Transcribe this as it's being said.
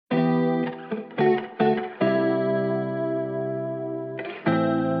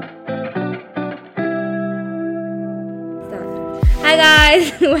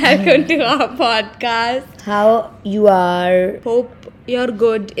Welcome to our podcast. How you are? Hope you're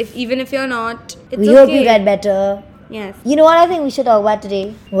good. Even if you're not, it's We okay. hope you get better. Yes. You know what I think we should talk about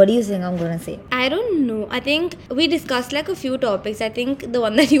today? What do you think I'm gonna say? I don't know. I think we discussed like a few topics. I think the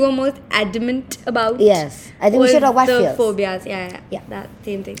one that you were most adamant about. Yes. I think we was should talk about the fears. phobias. Yeah. Yeah. That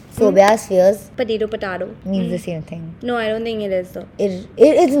same thing. Phobias, fears Potato. means the same thing. No, I don't think it is though.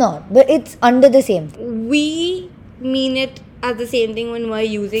 It's not, but it's under the same thing. We mean it as the same thing when we're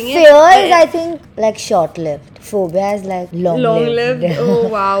using it. Fear but is, I think, like short-lived. Phobia is like long-lived. long-lived. Oh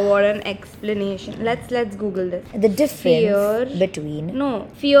wow, what an explanation. Let's Google this. The difference Fear. between No,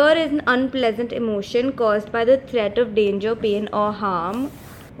 fear is an unpleasant emotion caused by the threat of danger, pain, or harm,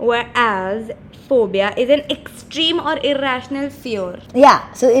 whereas phobia is an extreme or irrational fear.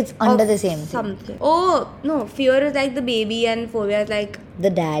 so it's under of the same thing. something. Oh no, fear is like the baby, and phobia is like The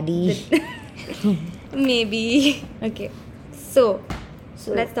daddy. maybe. Okay, so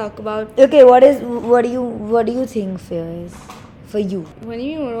let's talk about. Okay, what do you think fear is for you? What do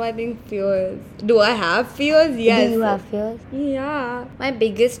you mean? What do I think fear is? Do I have fears? Yes. Do you have fears? Yeah. My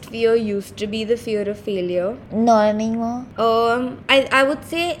biggest fear used to be the fear of failure. Not anymore. I would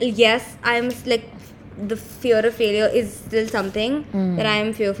say yes. I'm like the fear of failure is still something that I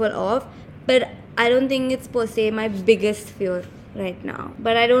am fearful of, but I don't think it's per se my biggest fear right now.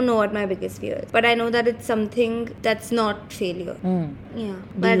 But I don't know what my biggest fear is. But I know that it's something that's not failure. Yeah.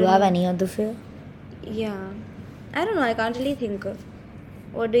 Do you have any other fear? Yeah. I don't know. I can't really think of.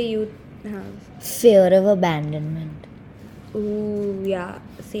 What do you have? Fear of abandonment. Ooh, yeah.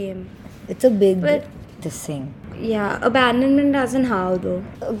 Same. It's a big But- this thing. Yeah. Abandonment doesn't how though.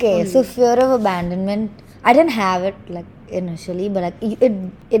 Okay, so fear of abandonment. I didn't have it like initially, but like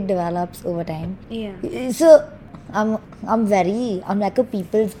it develops over time. Yeah. So I'm like a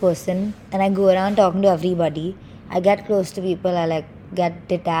people's person, and I go around talking to everybody. I get close to people. I like get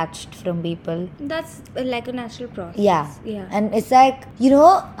detached from people. That's like a natural process. Yeah. Yeah. And it's like, you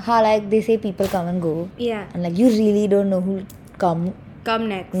know how like they say people come and go, Yeah. and like you really don't know who come Come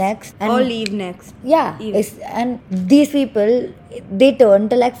next. next. And Or leave next. yeah, Even. and these people, they turn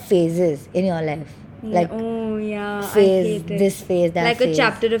to like phases in your life. Like oh yeah. phase, I hate it. this phase, that like phase. a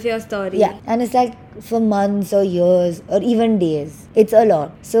chapter of your story. Yeah, and it's like for months or years or even days. It's a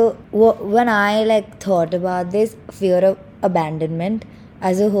lot. So when I like thought about this fear of abandonment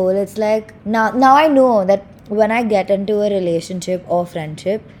as a whole, it's like now I know that when I get into a relationship or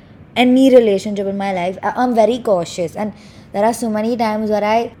friendship, any relationship in my life, I'm very cautious, and there are so many times where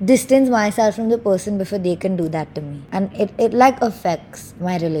I distance myself from the person before they can do that to me, and it like affects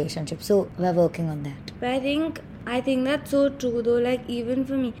my relationship. So we're working on that. But I think that's so true though, like even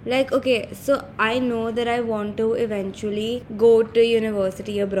for me. Like okay, so I know that I want to eventually go to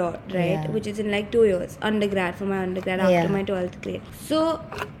university abroad, right? Yeah. Which is in like 2 years. Undergrad for my undergrad after Yeah. my 12th grade. So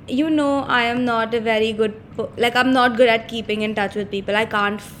I am not a very good I'm not good at keeping in touch with people. I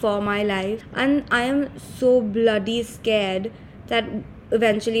can't for my life. And I am so bloody scared that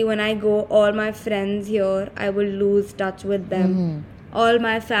eventually when I go, all my friends here, I will lose touch with them. All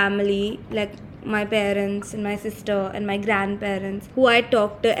my family, like my parents and my sister and my grandparents, who I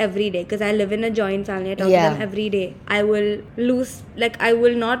talk to every day because I live in a joint family. I talk to them every day. I will lose, I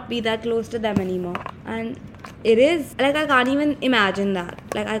will not be that close to them anymore. And it is I can't even imagine that.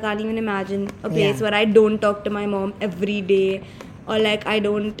 I can't even imagine a place where I don't talk to my mom every day, or I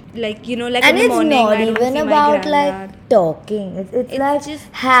don't and in the it's morning not I don't even see about my granddad. talking. It's like just-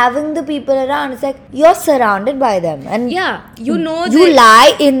 having the people around. It's like you're surrounded by them, and Yeah, you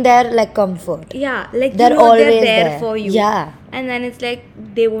lie in their comfort. Yeah, They're always they're there there. for you. Yeah. And then it's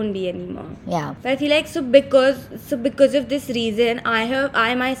they won't be anymore. Yeah. But I feel because of this reason,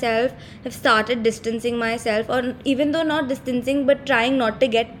 I myself have started distancing myself, or even though not distancing, but trying not to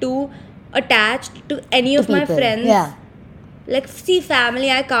get too attached to any of my people. friends. Yeah. See,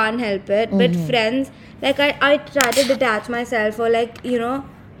 family, I can't help it, but friends, I try to detach myself, or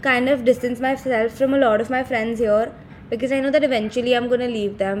kind of distance myself from a lot of my friends here, because I know that eventually I'm gonna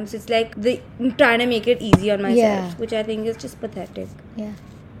leave them. So it's I'm trying to make it easy on myself, which I think is just pathetic. Yeah.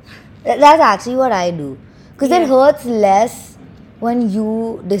 That's actually what I do. Because it hurts less when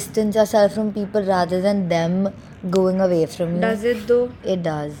you distance yourself from people rather than them going away from you. Does it though? It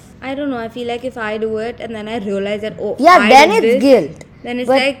does. I don't know. I feel like if I do it and then I realize that Then it's guilt. Then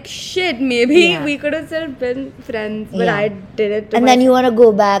it's shit, maybe we could have still been friends, but I did it to and then you want to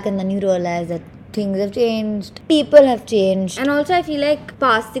go back, and then you realize that things have changed, people have changed. And also I feel like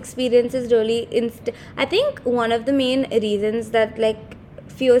past experiences really I think one of the main reasons that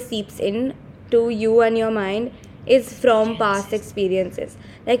fear seeps in to you and your mind is from past experiences.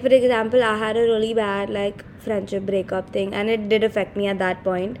 Like, for example, I had a really bad like friendship breakup thing, and it did affect me at that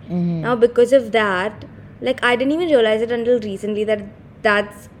point. Now, because of that, like, I didn't even realize it until recently that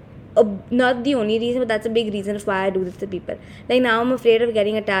that's not the only reason, but that's a big reason of why I do this to people. Like, now I'm afraid of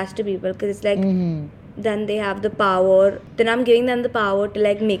getting attached to people because it's like then they have the power. Then I'm giving them the power to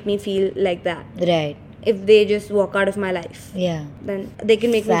like make me feel like that. Right. If they just walk out of my life, Yeah. then they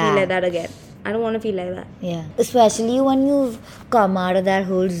can make me feel like Fact. that again. I don't want to feel like that. Yeah. Especially when you've come out of that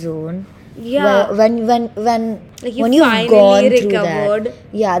whole zone. Yeah. When Like, you when you've finally gone through recovered. that.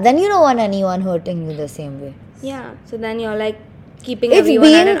 Yeah. Then you don't want anyone hurting you the same way. Yeah. So then you're like keeping It's everyone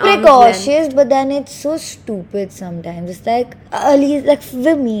at being an arm's length. precautious, but then it's so stupid sometimes. It's like, at least like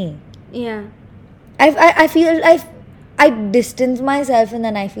for me, Yeah. I feel I distance myself and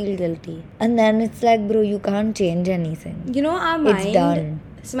then I feel guilty. And then it's like, bro, you can't change anything. You know, our mind. It's done.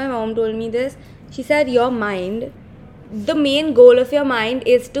 So my mom told me this. She said your mind, the main goal of your mind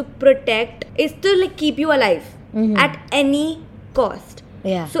is to protect, is to like keep you alive at any cost.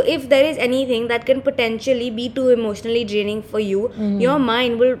 Yeah. So if there is anything that can potentially be too emotionally draining for you, your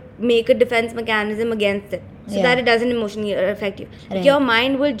mind will make a defense mechanism against it so Yeah. that it doesn't emotionally affect you. Right. Your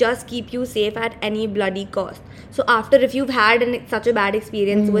mind will just keep you safe at any bloody cost. So after, if you've had such a bad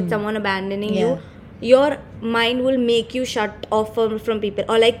experience with someone abandoning Yeah. you, your mind will make you shut off from people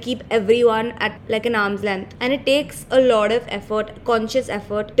or like keep everyone at like an arm's length, and it takes a lot of effort, conscious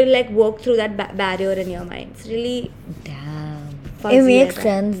effort, to like work through that barrier in your mind. It's really Damn. fuzzy It makes like that.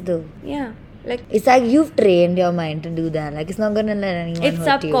 sense though. Yeah, like It's like you've trained your mind to do that. Like it's not gonna let anyone it's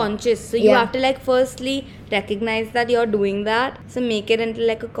hurt subconscious, so you Yeah. have to like firstly recognize that you're doing that, so make it into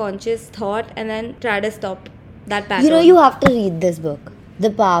like a conscious thought and then try to stop that pattern. You know, you have to read this book, The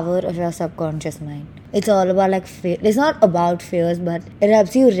Power of Your Subconscious Mind. It's all about like fear. It's not about fears, but it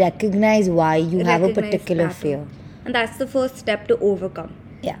helps you recognize why you have a Recognize particular pattern. fear. And that's the first step to overcome.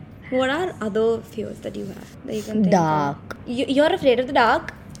 Yeah. What are other fears that you have that you can think Dark. of? You're afraid of the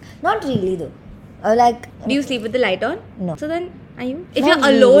dark? Not really though. Like Do you sleep with the light on? No. So then, are you? If Not you're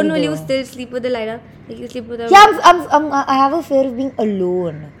alone, really will you though. still sleep with the light on? Like you sleep with a... yeah, I have a fear of being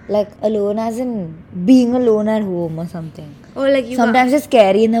alone. Like alone as in being alone at home or something. Or like you... Sometimes it's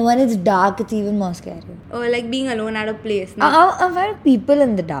scary, and then when it's dark, it's even more scary. Or like being alone at a place. No? I'm fine with people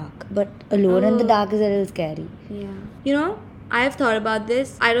in the dark, but alone in the dark is a little scary. Yeah. You know, I have thought about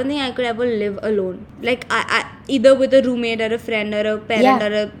this. I don't think I could ever live alone. Like I either with a roommate or a friend or a parent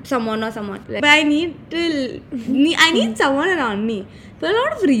or someone. Like, but I need someone around me for a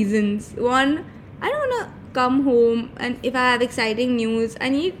lot of reasons. One, I don't want to come home and if I have exciting news, I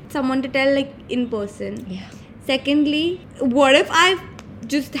need someone to tell like in person. Yeah. Secondly, what if I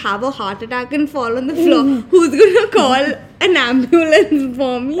just have a heart attack and fall on the floor? Who's gonna call an ambulance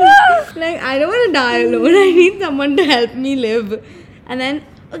for me? Like, I don't want to die alone. I need someone to help me live. And then,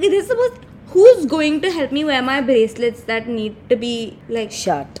 okay, this is supposed... Who's going to help me wear my bracelets that need to be like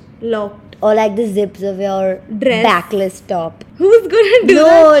Shut. locked? Or like the zips of your Dress. backless top. Who's gonna do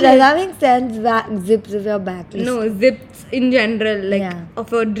No, that? does that make sense? Zips of your backless. No, zips in general, like Yeah.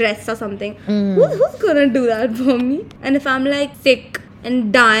 of a dress or something. Who's gonna do that for me? And if I'm like sick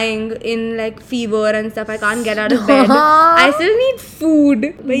and dying in like fever and stuff, I can't get out of bed. I still need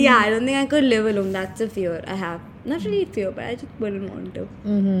food. But yeah, I don't think I could live alone. That's a fear I have. Not really fear, but I just wouldn't want to.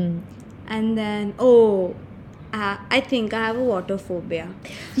 And then, I think I have a water phobia.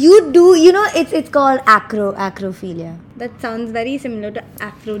 You do, you know, it's called acrophilia. That sounds very similar to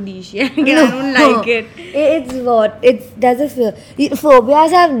aphrodisiac. And I don't like it. There's a fear.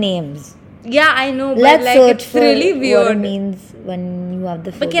 Phobias have names. Yeah, I know, but Let's like search it's for really what weird. it means when you have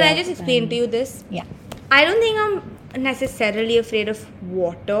the phobia. But can I just explain to you this? Yeah. I don't think I'm necessarily afraid of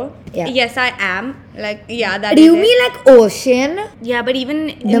water. Yeah. Yes, I am. Like, yeah, that Do is you it. mean like ocean? Yeah, but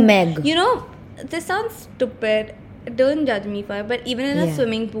even... The Meg. You know, this sounds stupid. Don't judge me for it. But even in a Yeah.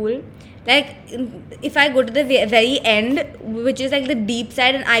 swimming pool, like, if I go to the very end, which is like the deep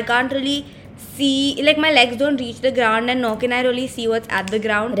side, and I can't really see... Like, my legs don't reach the ground, and nor can I really see what's at the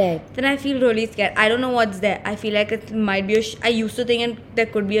ground. Right. Then I feel really scared. I don't know what's there. I feel like it might be I used to think there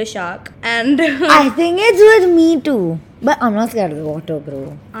could be a shark. And... I think it's with me too. But I'm not scared of the water,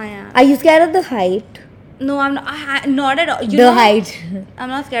 bro. I am. Are you scared of the height? No, I'm not. Not at all. The height. I'm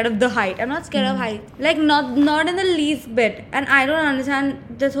not scared of the height. I'm not scared of height. Like not in the least bit. And I don't understand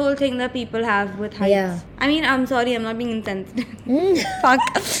this whole thing that people have with heights. Yeah. I mean, I'm sorry. I'm not being insensitive. Fuck.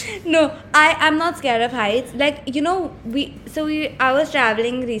 No, I'm not scared of heights. Like you know, I was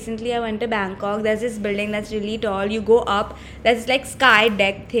traveling recently. I went to Bangkok. There's this building that's really tall. You go up. There's this like sky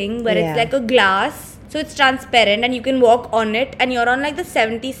deck thing where Yeah. it's like a glass. So it's transparent and you can walk on it, and you're on like the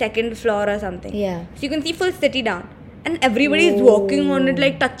 72nd floor or something. Yeah. So you can see full city down. And everybody is walking on it,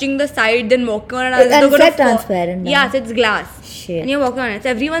 like touching the side, then walking on it. as if And they're it's gonna like fall. transparent now. Yeah, so it's glass. Shit. And you're walking on it. So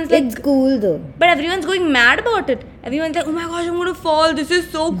everyone's like, It's cool though. but everyone's going mad about it. Everyone's like, oh my gosh, I'm gonna fall. This is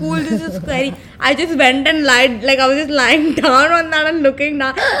so cool. This is scary. I just went and lied. Like, I was just lying down on that and looking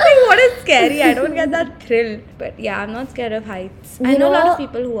down. Like, what is scary? I don't get that thrill. But yeah, I'm not scared of heights. I You know a lot know- of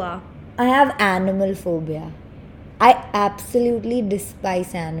people who are. I have animal phobia. I absolutely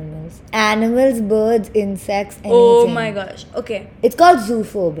despise animals. Animals, birds, insects, anything. Oh my gosh. Okay. It's called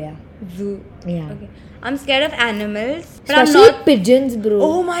zoophobia. Zoo. Yeah. Okay. I'm scared of animals. But Especially I'm not. pigeons, bro.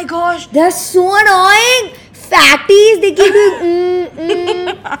 Oh my gosh. They're so annoying. Fatties, they keep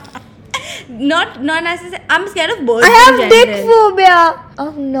doing Not necessarily. I'm scared of birds. I in have dick general. phobia.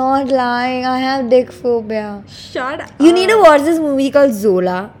 I'm not lying. I have dick phobia. Shut up. You need to watch this movie called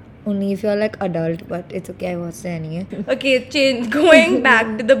Zola. Only if you're like adult, but it's okay. I watched it anyway. Okay, change. Going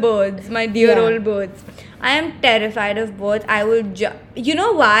back to the birds, my dear Yeah. old birds. I am terrified of birds. I will you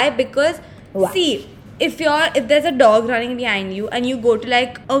know why? Because Why? see, if there's a dog running behind you and you go to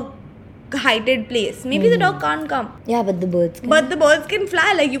like a heighted place, maybe the dog can't come. Yeah, but the birds can. But the birds can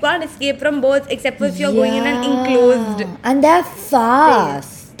fly. Like, you can't escape from birds except for if you're going in an enclosed. And they're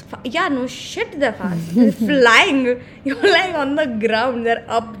fast. Yeah, no shit, they're fast. They're flying. You're like on the ground. They're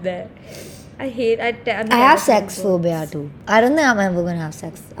up there. I I have sex phobia too. I don't think I'm ever gonna have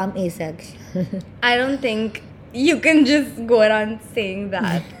sex. I'm asexual. I don't think you can just go around saying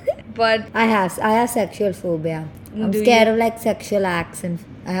that. But I have sexual phobia. I'm Do scared you? of like sexual acts and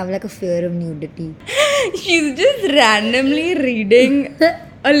I have like a fear of nudity. she's just randomly reading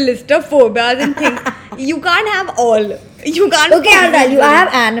a list of phobias and things. You can't have all. You can't. Okay, I'll tell you. I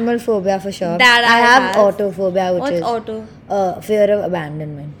have animal phobia for sure. That I have have. autophobia, which What's is auto? fear of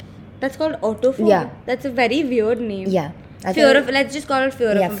abandonment. That's called autophobia. Yeah. That's a very weird name. Yeah. I Fear thought- of. Let's just call it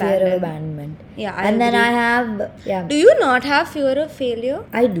fear yeah, of fear of abandonment. abandonment. Yeah, I and then agree. I have Do you not have fear of failure?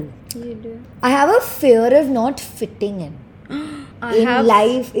 I do. You do. I have a fear of not fitting in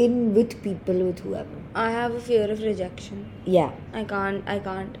life, in with people, with whoever. I have a fear of rejection. Yeah. I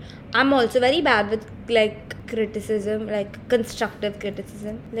can't. I'm also very bad with like criticism, like constructive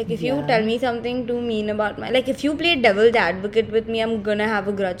criticism. Like, if you Yeah. tell me something too mean about like if you play devil's advocate with me, I'm gonna have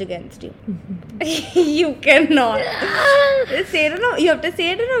a grudge against you. You cannot. Say it in a, you have to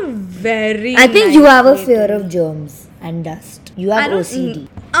say it in a very I think nice you have a way fear to of me. germs and dust. You I have don't- OCD.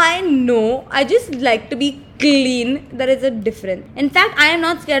 I know. I just like to be clean. There is a difference. In fact, I am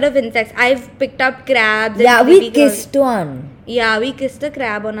not scared of insects. I've picked up crabs. And Yeah, we baby crawls. kissed one. Yeah, we kissed a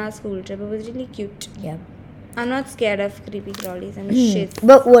crab on our school trip. It was really cute. Yeah. I'm not scared of creepy crawlies and shit.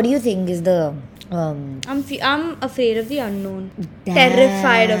 But what do you think is the I'm afraid of the unknown. Damn.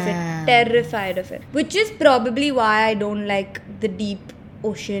 Terrified of it. Terrified of it. Which is probably why I don't like the deep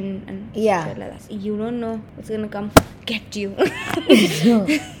ocean and Yeah. shit like that. You don't know what's gonna come get you.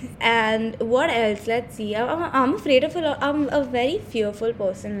 And what else? Let's see. I'm afraid of a lot. I'm a very fearful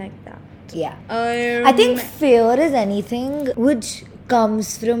person like that. yeah. I think fear is anything which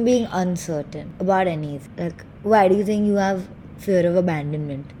comes from being uncertain about anything. Like, why do you think you have fear of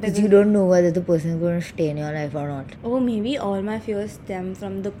abandonment? Because you don't know whether the person is going to stay in your life or not. Oh, maybe all my fears stem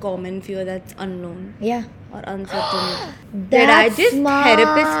from the common fear that's unknown Yeah. or uncertain. Did I just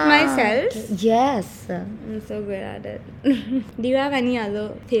therapist myself? Yes. I'm so good at it. Do you have any other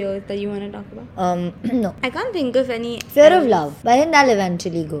fears that you want to talk about? No. I can't think of any. Fear of love. But I think that'll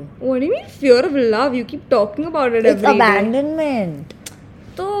eventually go. What do you mean fear of love? You keep talking about it It's every day. abandonment.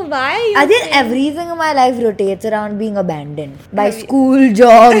 So why? Are you I think saying- everything in my life rotates around being abandoned. By school,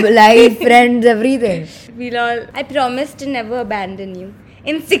 job, life, friends, everything. We'll all. I promise to never abandon you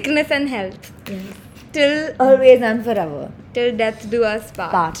in sickness and health. Till Always and forever. death do us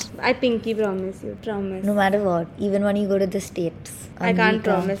part. Part. I pinky promise you. Promise. No matter what. Even when you go to the States. I can't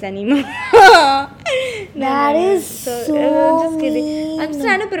America. promise anymore. That is so I'm just kidding. I'm just mean.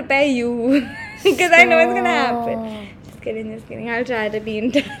 trying to prepare you because I know it's gonna happen. Just kidding. I'll try to be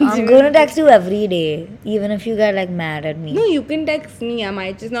in touch. I'm gonna text you every day. Even if you get like mad at me. No, you can text me. I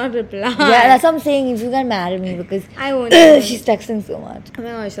might just not reply. Yeah, that's what I'm saying. If you get mad at me because I won't. she's texting so much. Oh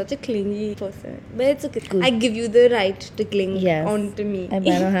my gosh, such a clingy person. But it's okay. I give you the right to cling Yes. onto me. I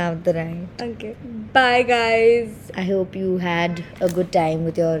better have the right. Okay. Bye, guys. I hope you had a good time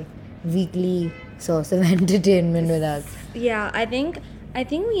with your weekly source of entertainment with us. Yeah, I think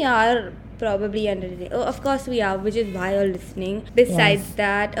we are probably entertaining. Oh, of course we are, which is why you're listening. Besides Yes.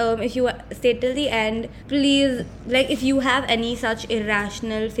 that, if you stay till the end, please, like, if you have any such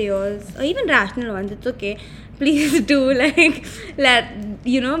irrational fears or even rational ones, it's okay. Please do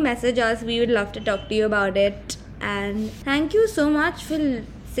message us. We would love to talk to you about it. And thank you so much for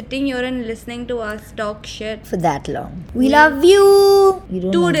sitting here and listening to us talk shit. For that long. We love you. You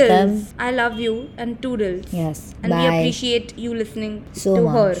don't love them. Toodles. I love you and toodles. Yes. And we Bye. appreciate you listening So to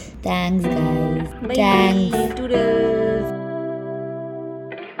much. her. Thanks, guys. Bye. Thanks. Toodles.